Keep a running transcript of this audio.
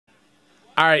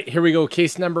All right, here we go.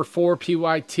 Case number 4,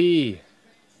 PYT,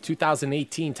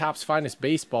 2018 Topps Finest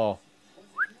Baseball.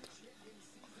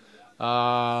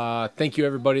 Thank you,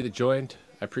 everybody that joined.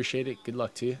 I appreciate it. Good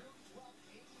luck to you.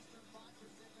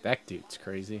 That dude's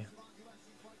crazy.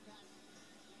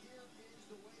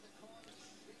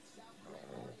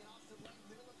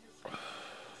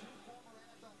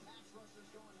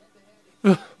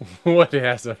 What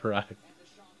has arrived?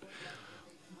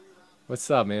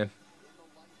 What's up, man?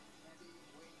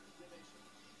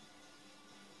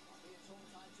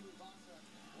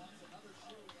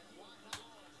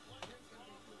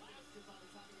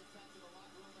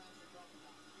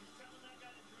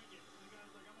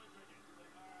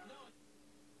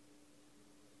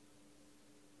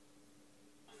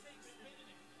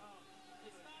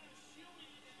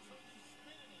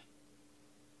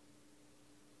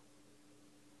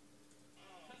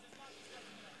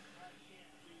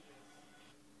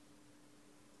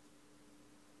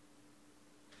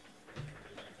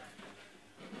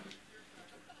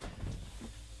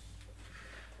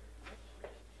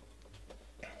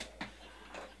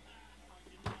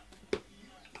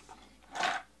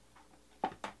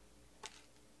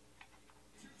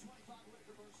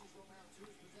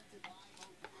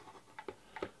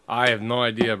 I have no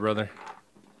idea, brother.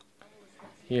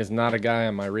 He is not a guy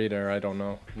on my radar. I don't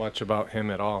know much about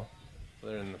him at all,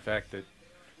 other than the fact that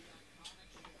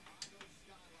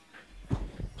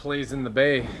plays in the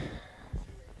Bay.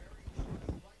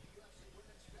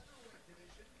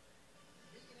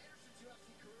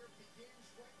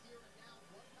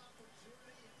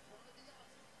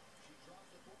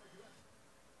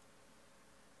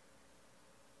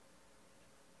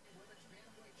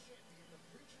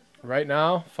 Right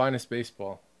now, Finest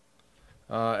Baseball.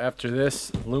 After this,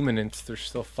 Luminance, there's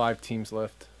still 5 teams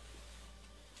left.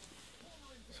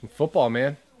 Some football,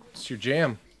 man. It's your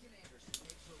jam.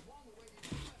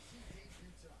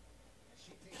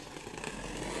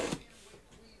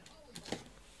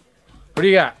 What do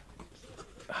you got?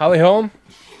 Holly Holm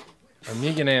or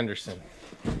Megan Anderson?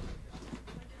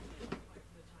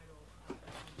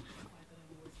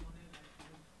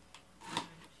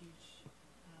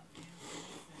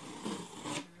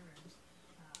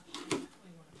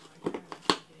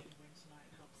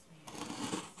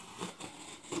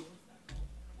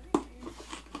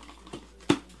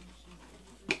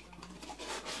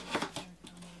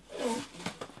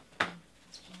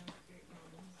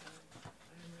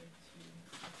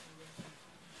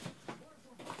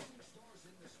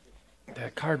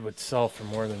 That card would sell for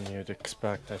more than you'd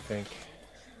expect, I think.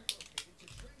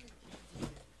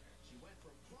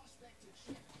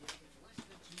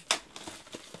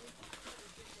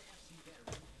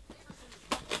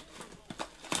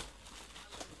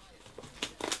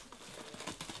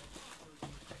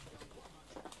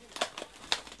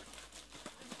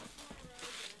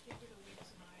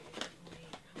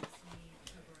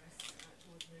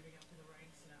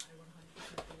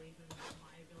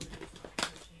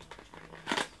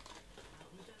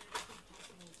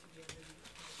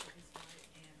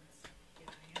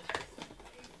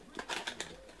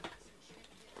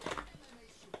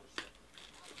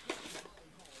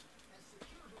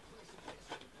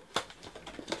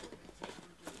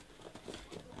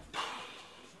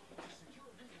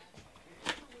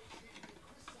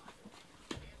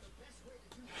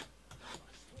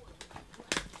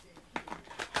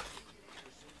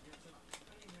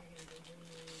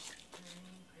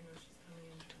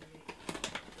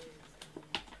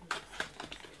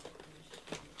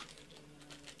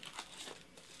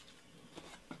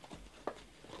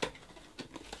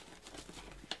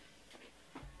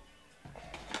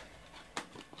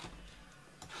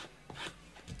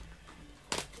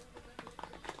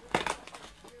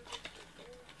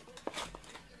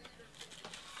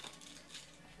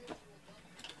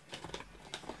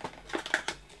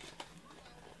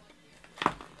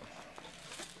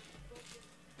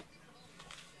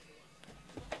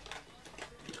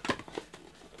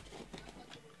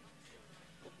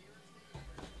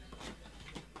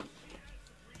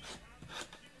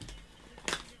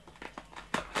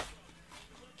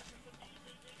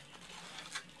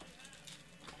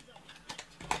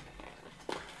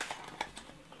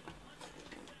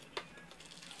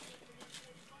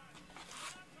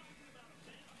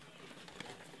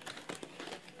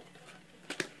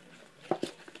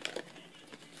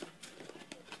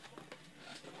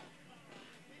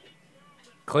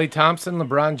 Klay Thompson,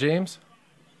 LeBron James.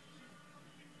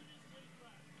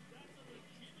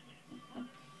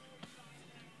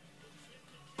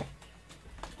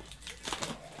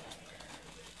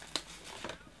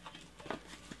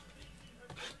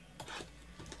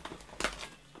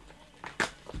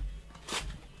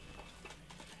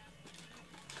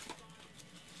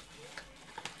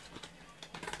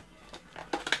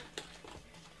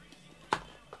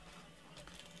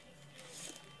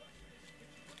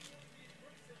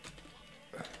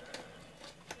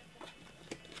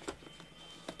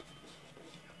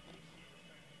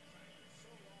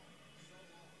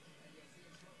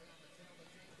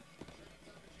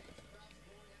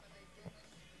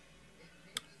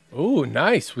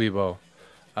 nice, Weibo.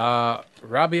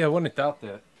 Robbie, I wouldn't doubt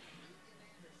that.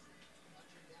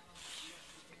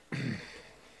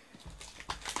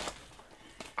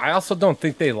 I also don't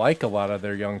think they like a lot of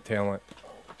their young talent.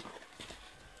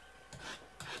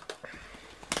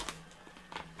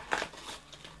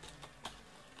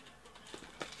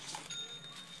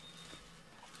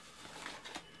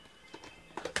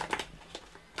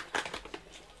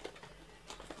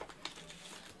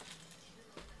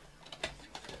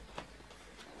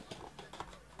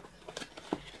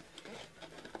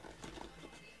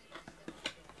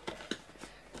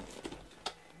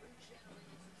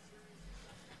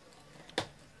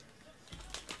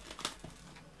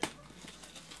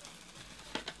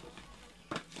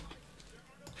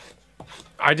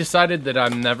 I decided that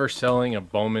I'm never selling a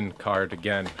Bowman card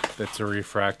again that's a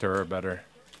refractor or better.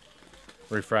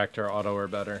 Refractor, auto, or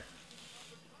better.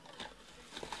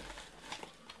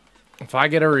 If I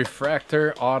get a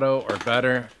refractor, auto, or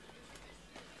better,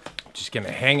 I'm just going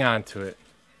to hang on to it.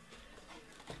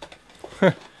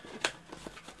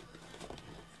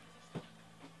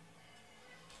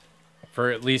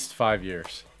 For at least 5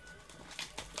 years.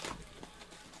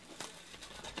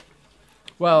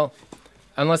 Well,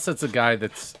 unless it's a guy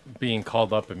that's being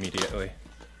called up immediately.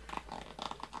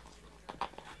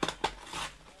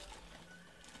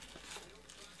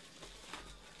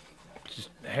 Just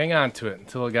hang on to it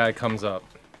until a guy comes up.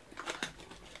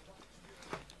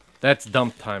 That's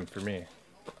dump time for me.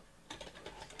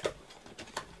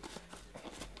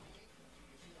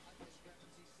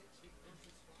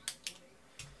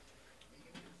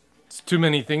 It's too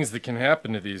many things that can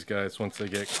happen to these guys once they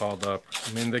get called up.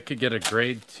 I mean, they could get a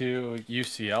grade 2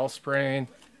 UCL sprain.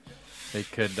 They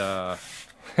could,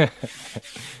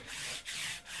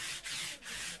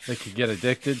 they could get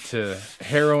addicted to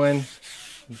heroin,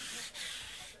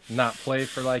 not play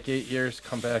for like 8 years,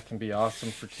 come back and be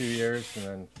awesome for 2 years, and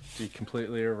then be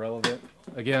completely irrelevant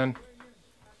again.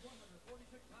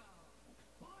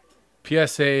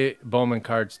 PSA Bowman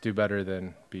cards do better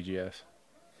than BGS.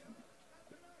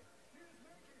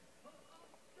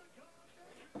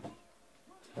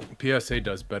 PSA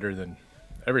does better than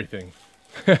everything.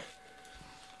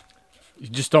 You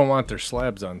just don't want their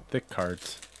slabs on thick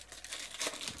cards.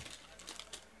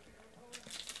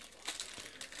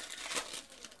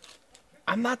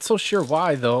 I'm not so sure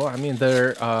why though. I mean,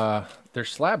 their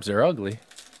slabs are ugly.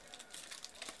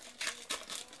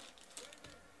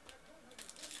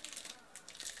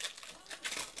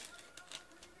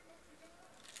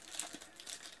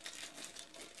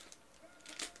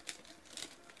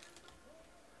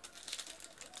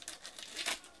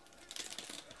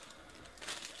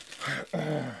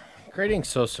 Grading's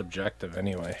so subjective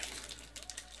anyway.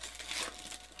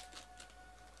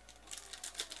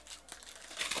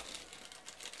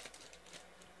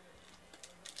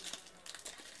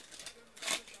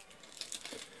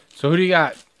 So who do you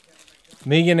got?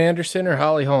 Megan Anderson or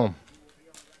Holly Holm?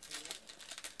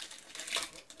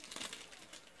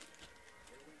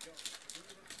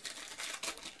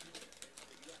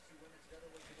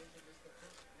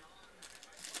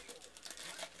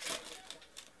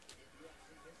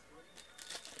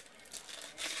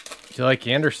 You like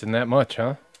Anderson that much,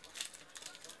 huh?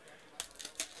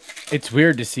 It's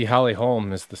weird to see Holly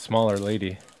Holm as the smaller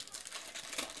lady.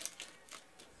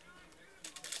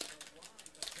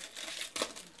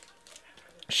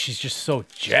 She's just so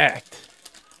jacked.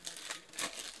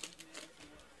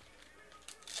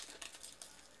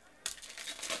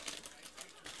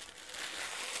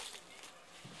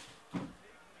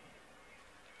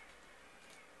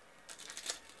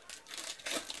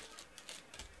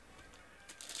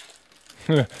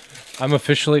 I'm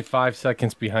officially 5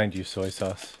 seconds behind you, soy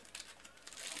sauce.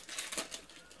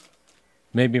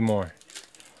 Maybe more.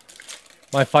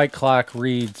 My fight clock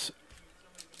reads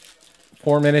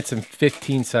 4 minutes and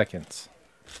 15 seconds.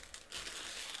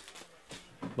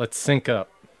 Let's sync up.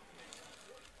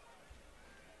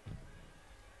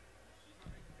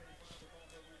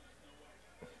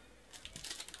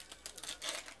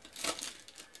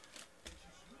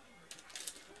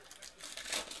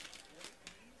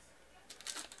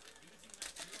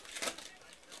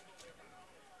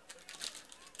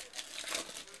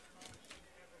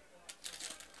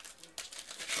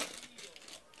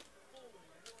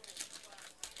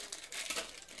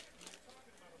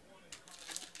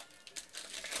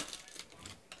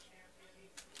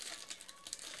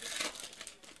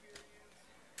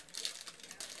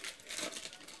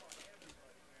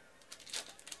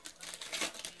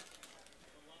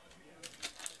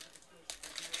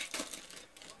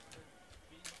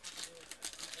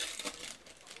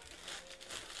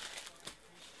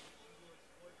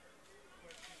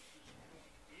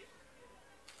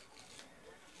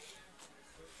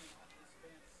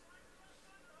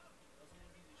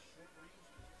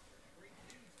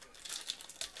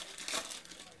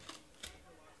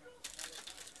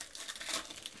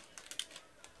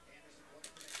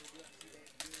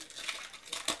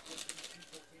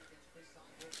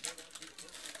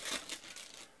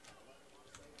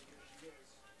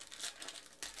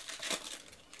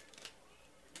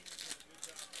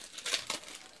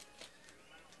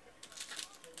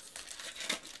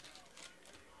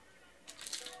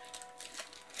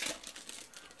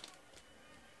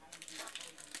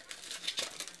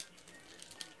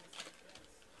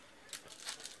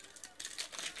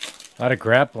 A lot of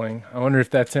grappling. I wonder if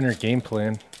that's in her game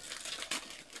plan.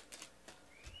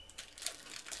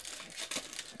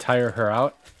 Tire her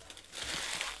out.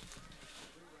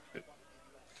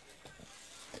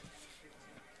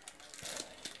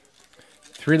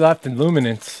 Three left in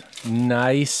Luminance.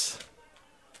 Nice.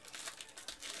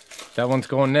 That one's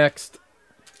going next.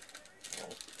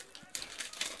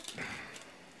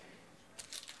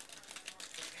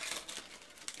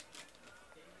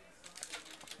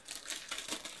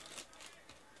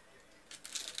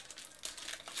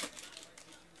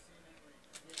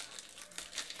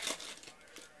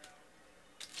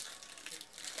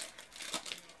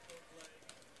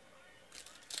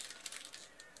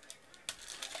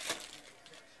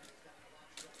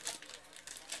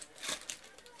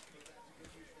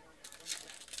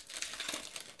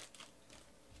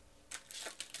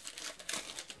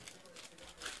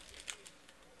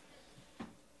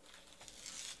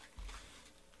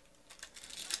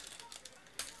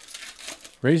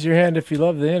 Raise your hand if you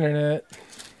love the internet.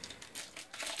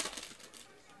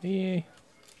 Yeah.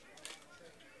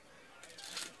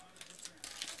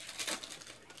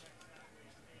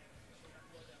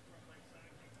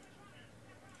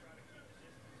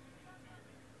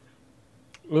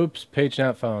 Oops, page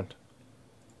not found.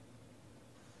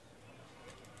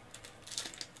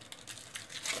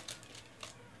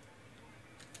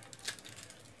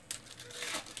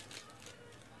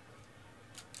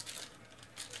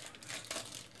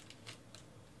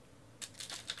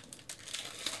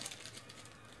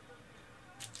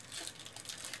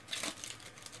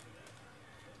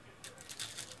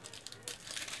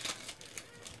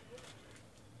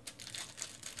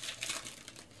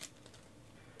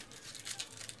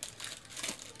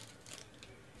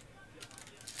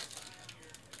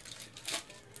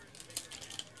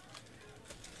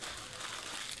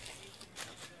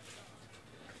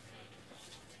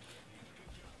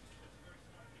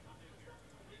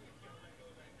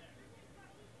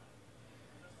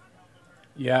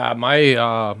 Yeah,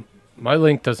 my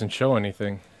link doesn't show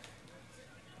anything.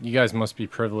 You guys must be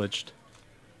privileged.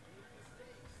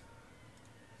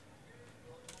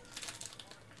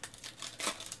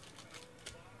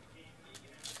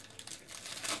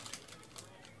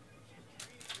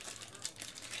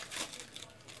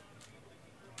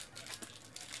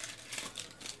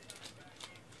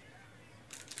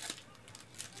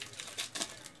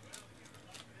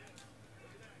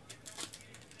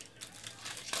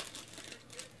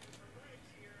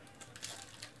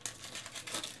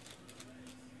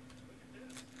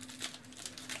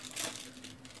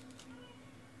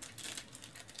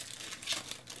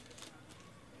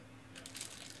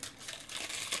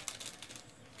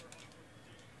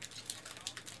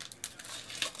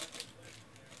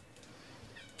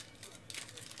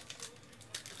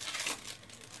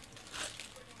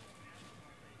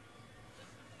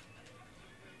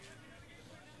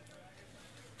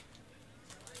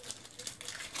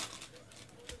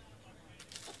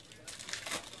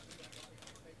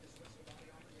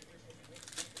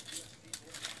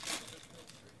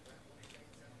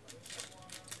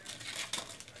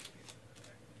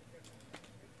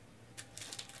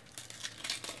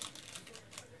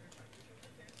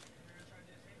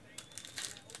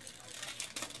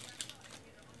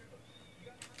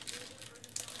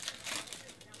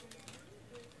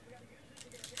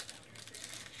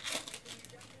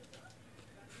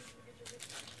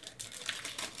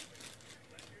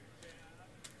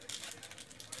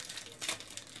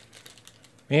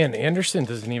 Man, Anderson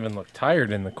doesn't even look tired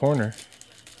in the corner.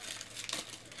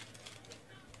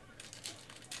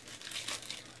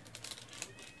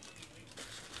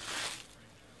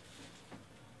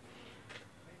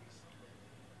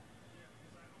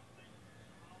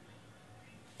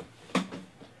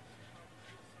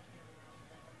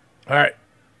 All right,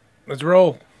 let's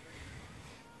roll.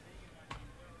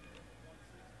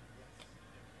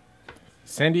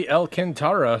 Sandy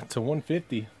Alcantara to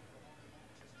 150.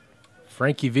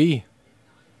 Frankie V.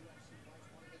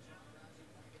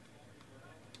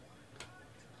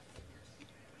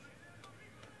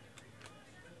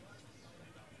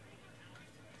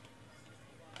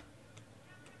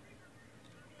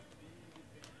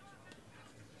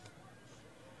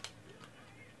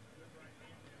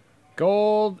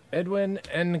 Gold, Edwin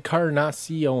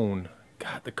Encarnacion.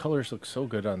 God, the colors look so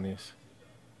good on these.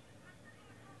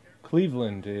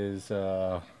 Cleveland is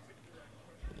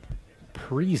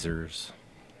Preezers.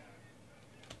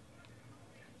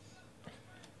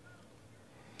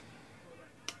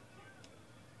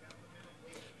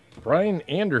 Brian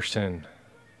Anderson,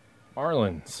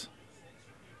 Marlins.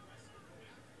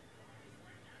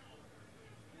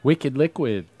 Wicked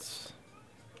Liquids.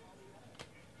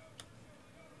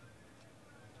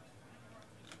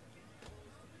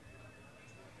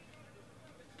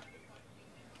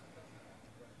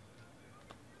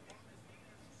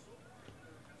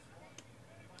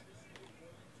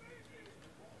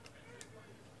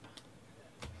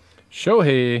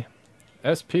 Shohei.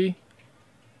 SP.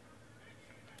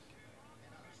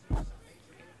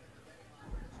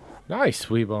 Nice,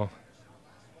 Weebo.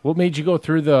 What made you go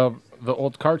through the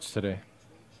old cards today?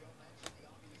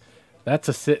 That's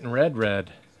a sitting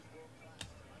red.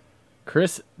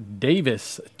 Chris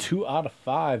Davis, 2 out of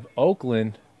 5.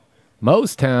 Oakland.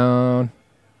 Mostown.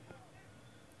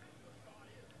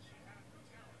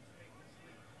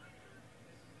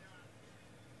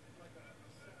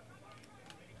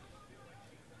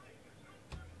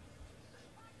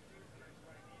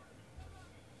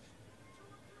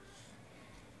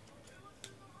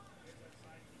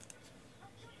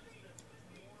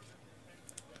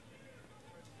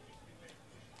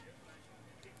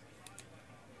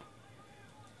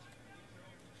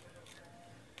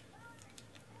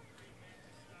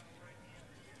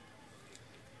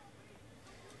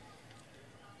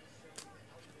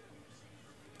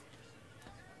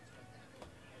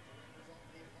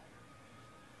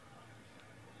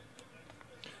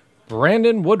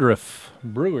 Brandon Woodruff,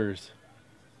 Brewers.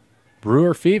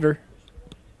 Brewer Fever.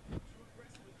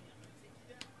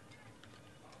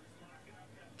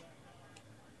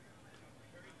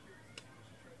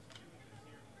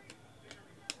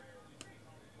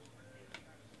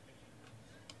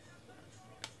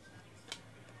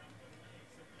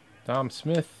 Dom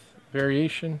Smith,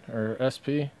 variation, or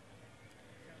SP.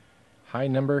 High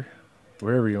number,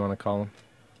 wherever you want to call him.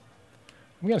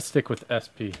 I'm going to stick with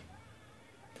SP.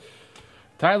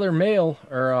 Tyler Mahle,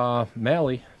 or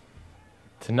Malley,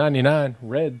 to 99,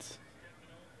 Reds.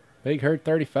 Big Hurt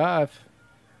 35.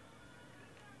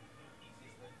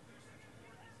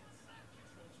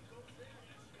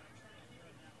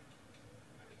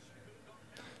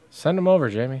 Send him over,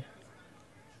 Jamie.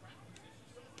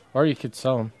 Or you could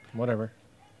sell him, whatever.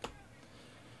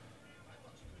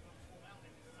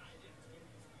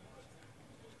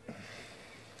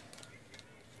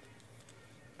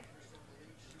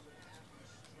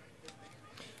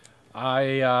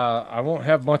 I won't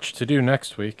have much to do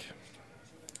next week.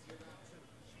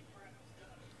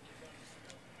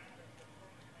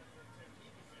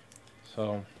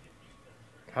 So,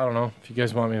 I don't know if you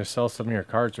guys want me to sell some of your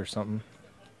cards or something.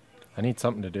 I need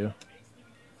something to do.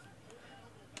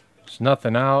 There's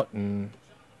nothing out, and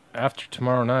after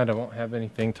tomorrow night I won't have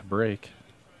anything to break.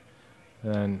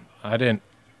 And I didn't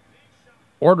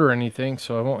order anything,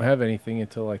 so I won't have anything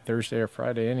until like Thursday or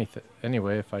Friday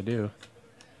anyway, if I do.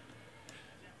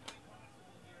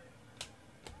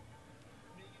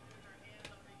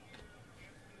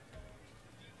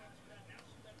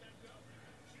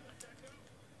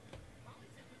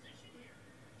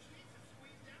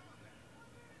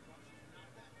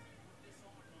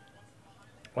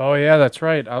 Oh yeah, that's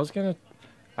right. I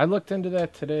looked into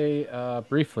that today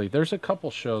briefly. There's a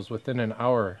couple shows within an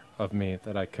hour of me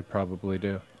that I could probably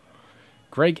do.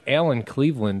 Greg Allen,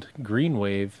 Cleveland, Green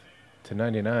Wave to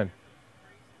 99.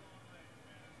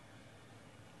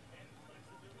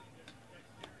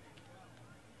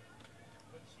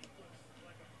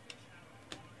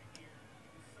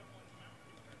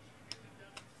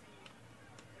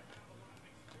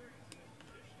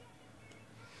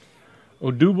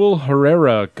 Odubel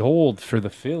Herrera, gold for the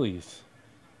Phillies.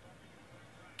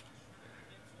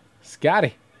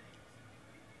 Scotty.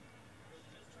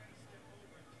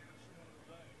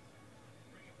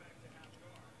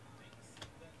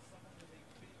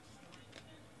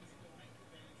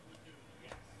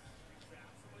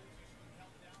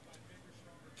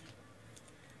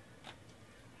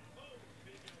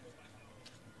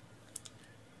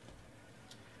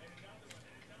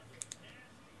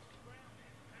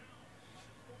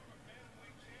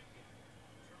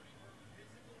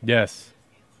 Yes.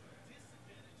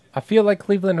 I feel like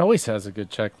Cleveland always has a good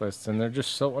checklist, and they're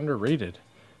just so underrated.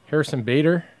 Harrison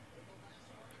Bader.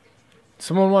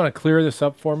 Someone want to clear this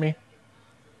up for me?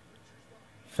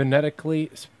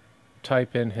 Phonetically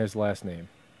type in his last name.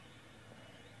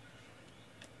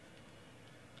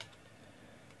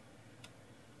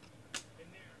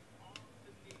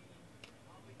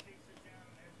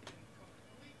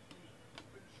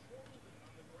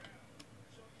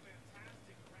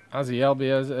 Ozzy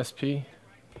Albiez, SP.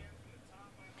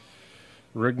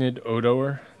 Rignid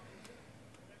Odor.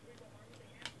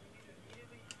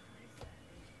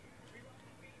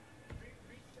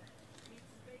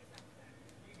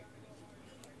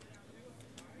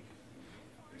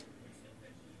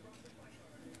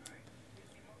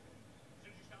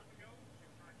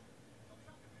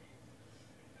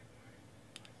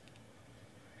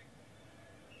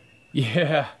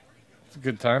 Yeah, it's a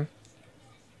good time.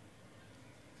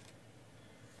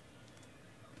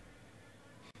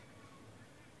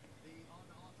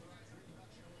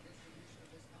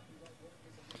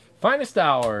 Finest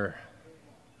hour.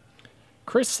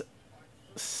 Chris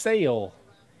Sale.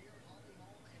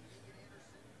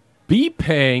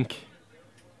 B-Pank.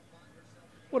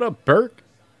 What up, Burke?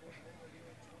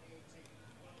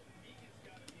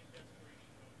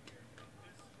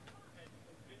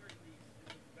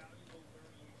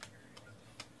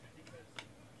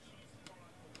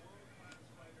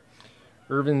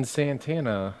 Irvin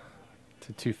Santana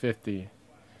to 250.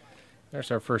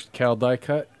 There's our first Cal die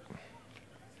cut.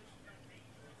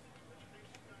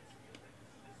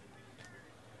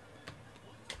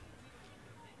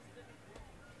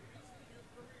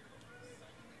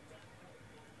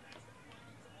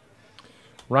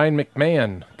 Ryan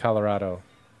McMahon, Colorado.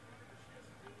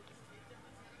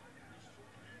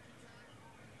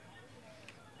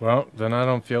 Well, then I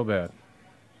don't feel bad.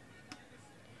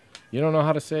 You don't know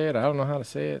how to say it. I don't know how to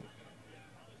say it.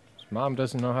 His mom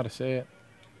doesn't know how to say it.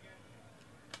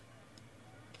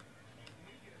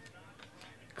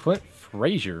 Clint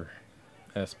Frazier,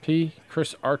 SP.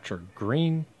 Chris Archer,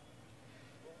 green.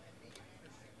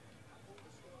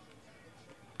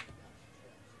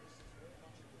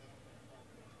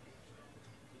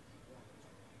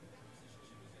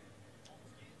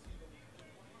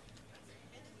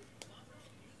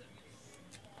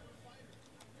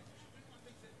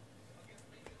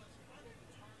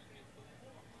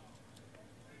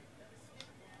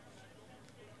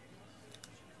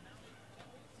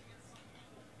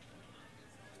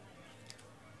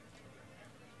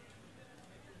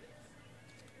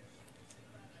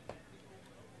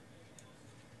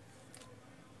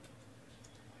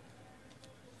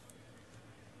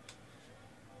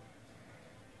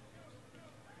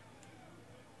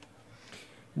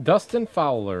 Dustin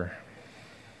Fowler.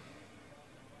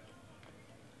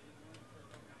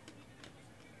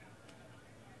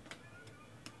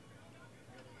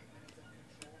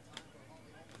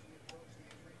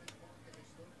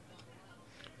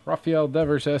 Rafael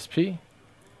Devers, SP.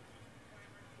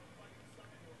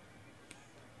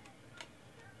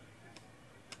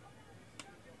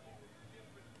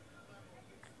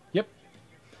 Yep.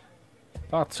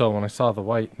 Thought so when I saw the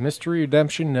white. Mystery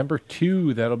Redemption number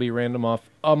 2. That'll be random off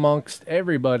amongst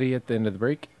everybody at the end of the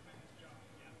break.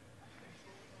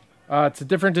 It's a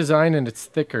different design and it's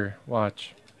thicker.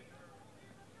 Watch.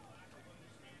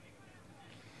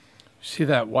 See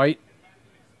that white?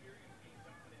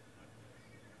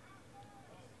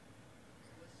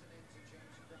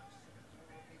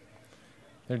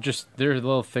 They're a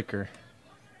little thicker.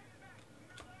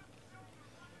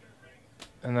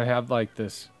 And they have like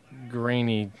this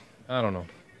grainy, I don't know.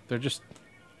 They're just,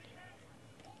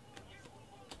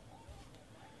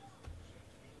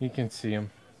 you can see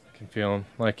them, you can feel them.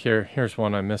 Like here's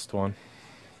one, I missed one.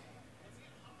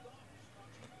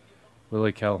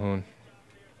 Willie Calhoun.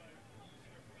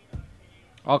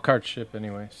 All cards ship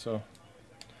anyway, so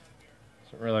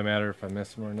doesn't really matter if I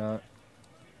miss them or not.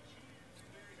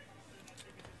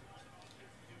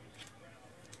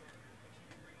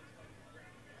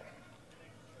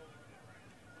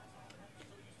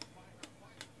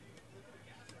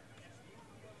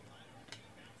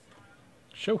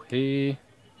 Shohei.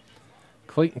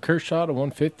 Clayton Kershaw to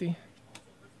 150.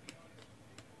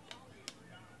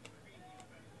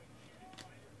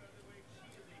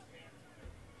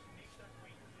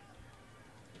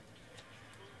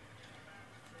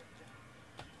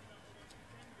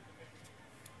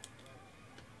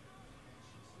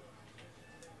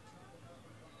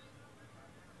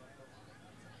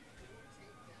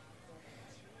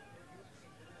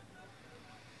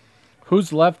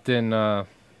 Who's left in,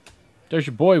 there's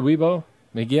your boy, Weibo.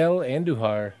 Miguel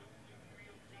Andujar.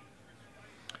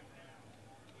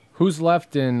 Who's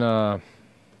left in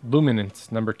Luminance,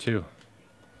 number 2?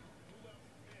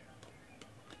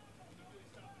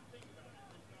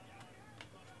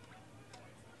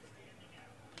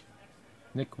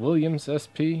 Nick Williams,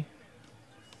 SP.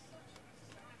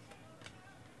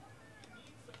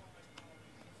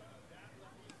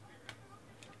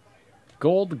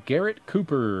 Gold, Garrett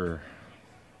Cooper.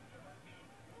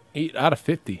 8 out of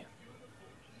 50.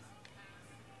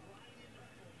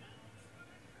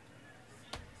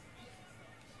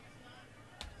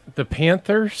 The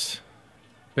Panthers,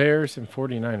 Bears, and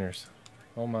 49ers.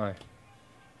 Oh my.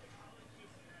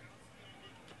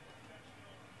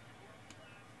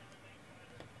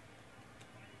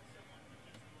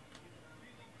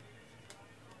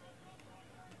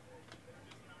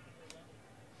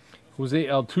 Jose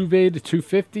Altuve to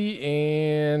 250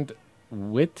 and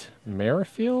Whit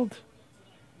Merrifield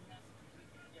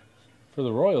for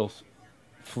the Royals.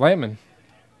 Flamin'.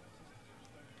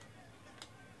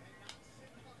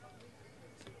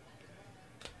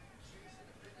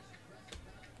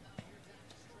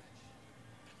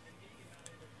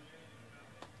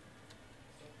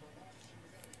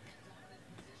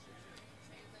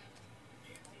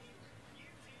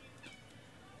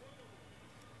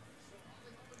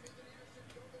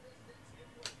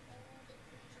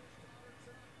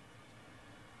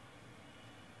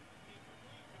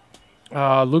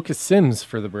 Lucas Sims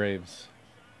for the Braves.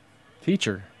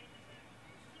 Teacher.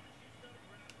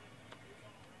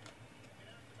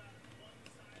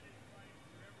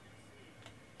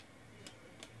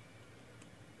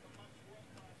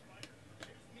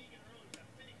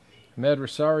 Med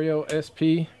Rosario,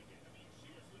 SP.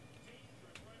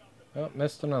 Oh,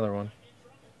 missed another one.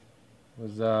 It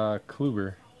was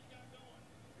Kluber.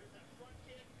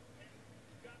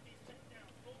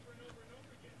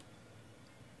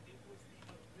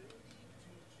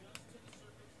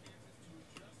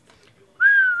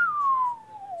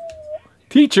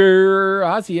 Teacher,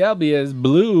 Ozzy Albies,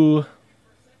 blue.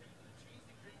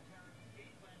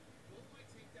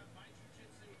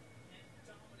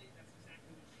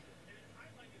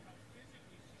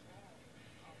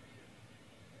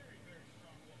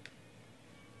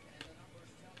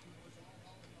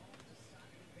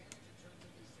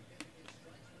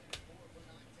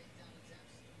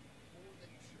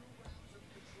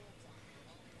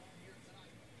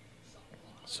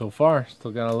 So far,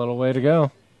 still got a little way to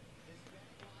go.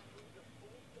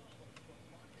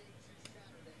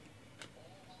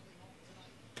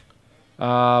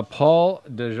 Paul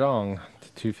DeJong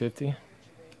to 250.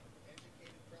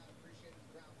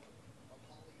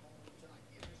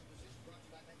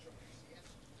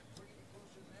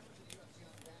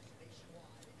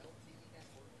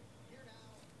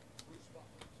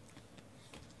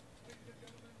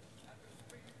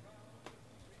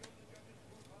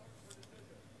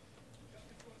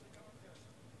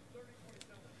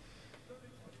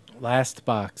 Last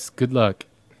box. Good luck.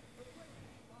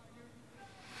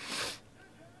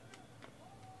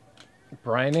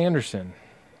 Brian Anderson.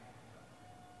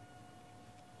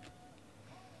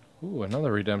 Ooh,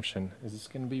 another redemption. Is this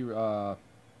going to be not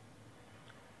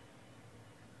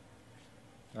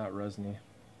Rusney?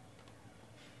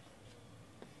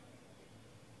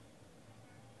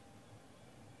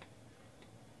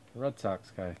 Red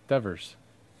Sox guy. Devers.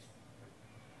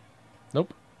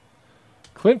 Nope.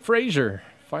 Clint Frazier.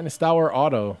 Finest hour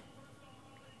auto.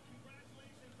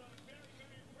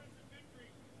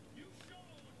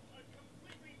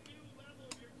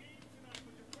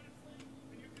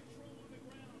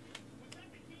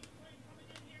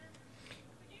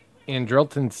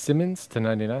 Andrelton Simmons to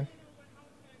 99.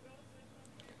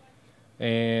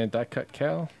 And die cut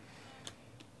Cal.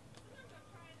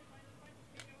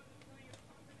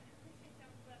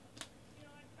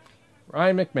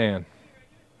 Ryan McMahon.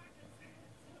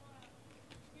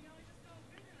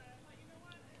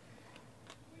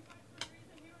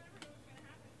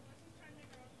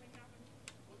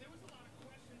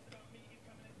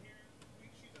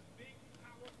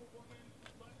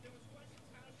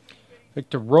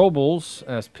 Victor Robles,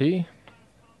 SP.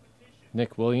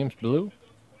 Nick Williams, blue.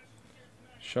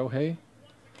 Shohei.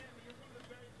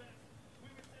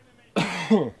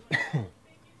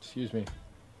 Excuse me.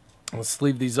 Let's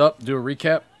leave these up, do a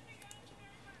recap.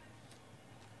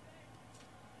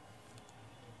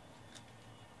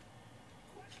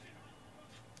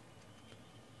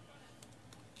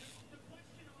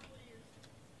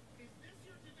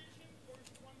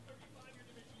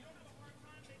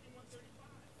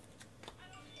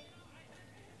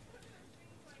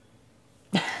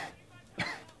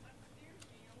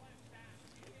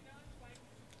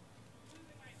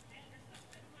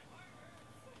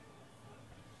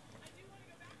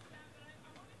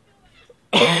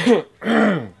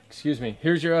 Excuse me.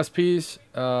 Here's your SPs.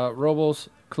 Robles,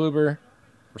 Kluber,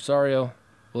 Rosario,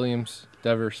 Williams,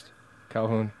 Devers,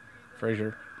 Calhoun,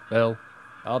 Frazier, Bell,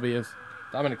 Albies,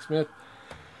 Dominic Smith.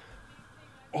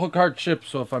 Whole card chip,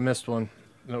 so if I missed one,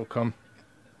 it'll come.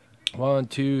 1,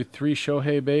 2, 3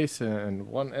 Shohei base and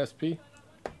 1 SP.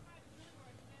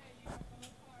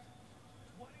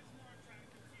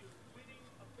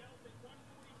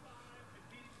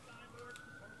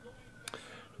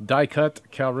 Die cut,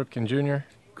 Cal Ripken Jr.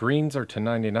 Greens are to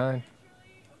 99.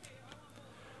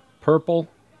 Purple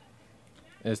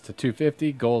is to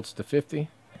 250. Gold's to 50.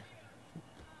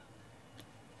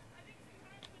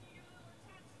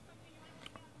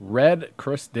 Red,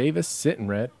 Chris Davis, sitting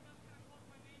red.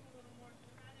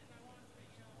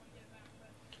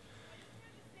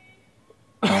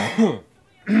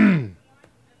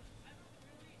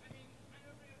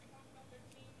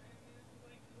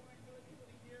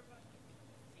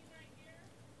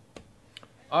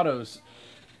 Autos.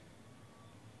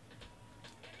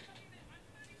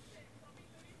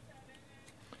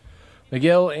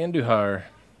 Miguel Andujar.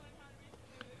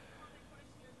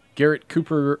 Garrett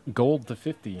Cooper, gold to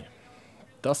 50.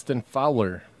 Dustin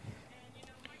Fowler.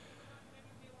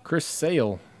 Chris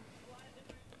Sale.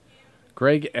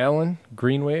 Greg Allen,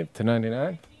 green wave to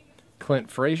 99. Clint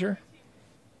Frazier.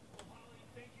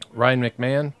 Ryan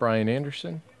McMahon, Brian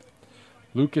Anderson.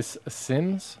 Lucas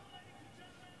Sims.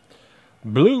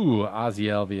 Blue, Ozzy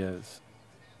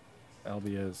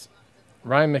Albiez.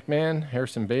 Ryan McMahon,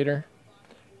 Harrison Bader.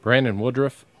 Brandon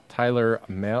Woodruff, Tyler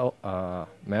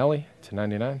Malley to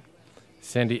 99.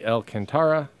 Sandy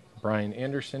Alcantara, Brian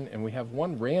Anderson. And we have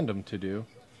one random to do.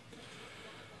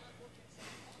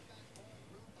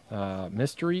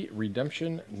 Mystery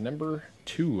Redemption number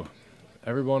 2.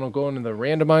 Everyone will go into the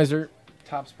randomizer.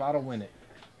 Top spot will win it.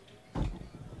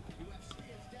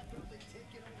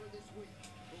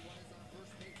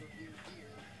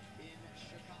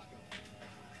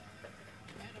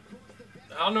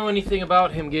 I don't know anything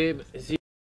about him, Gabe. Is he?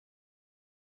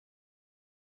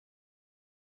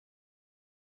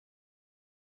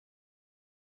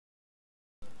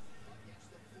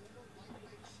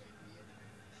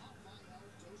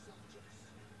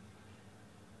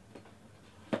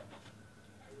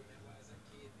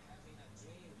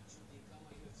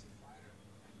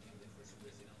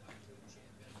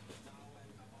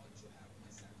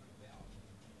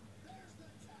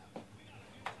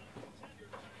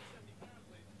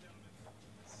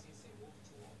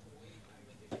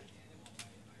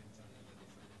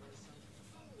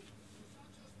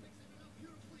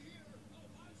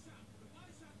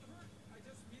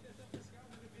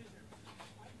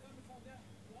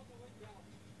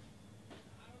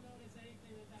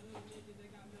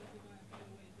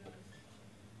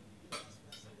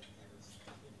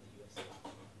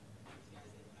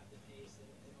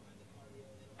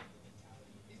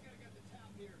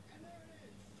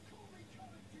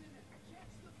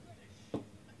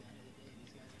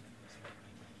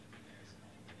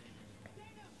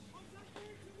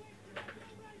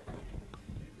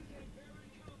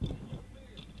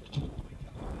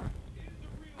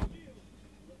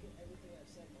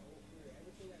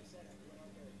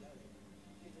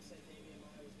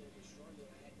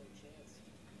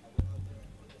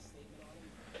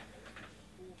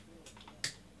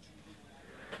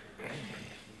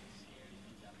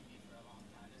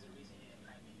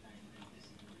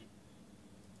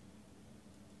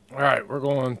 All right, we're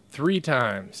going 3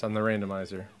 times on the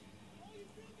randomizer.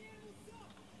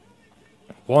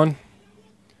 1,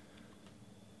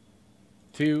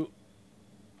 2,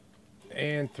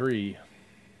 and 3.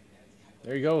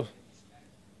 There you go.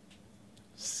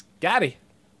 Scotty.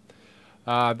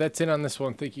 That's it on this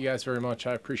one. Thank you guys very much.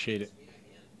 I appreciate it.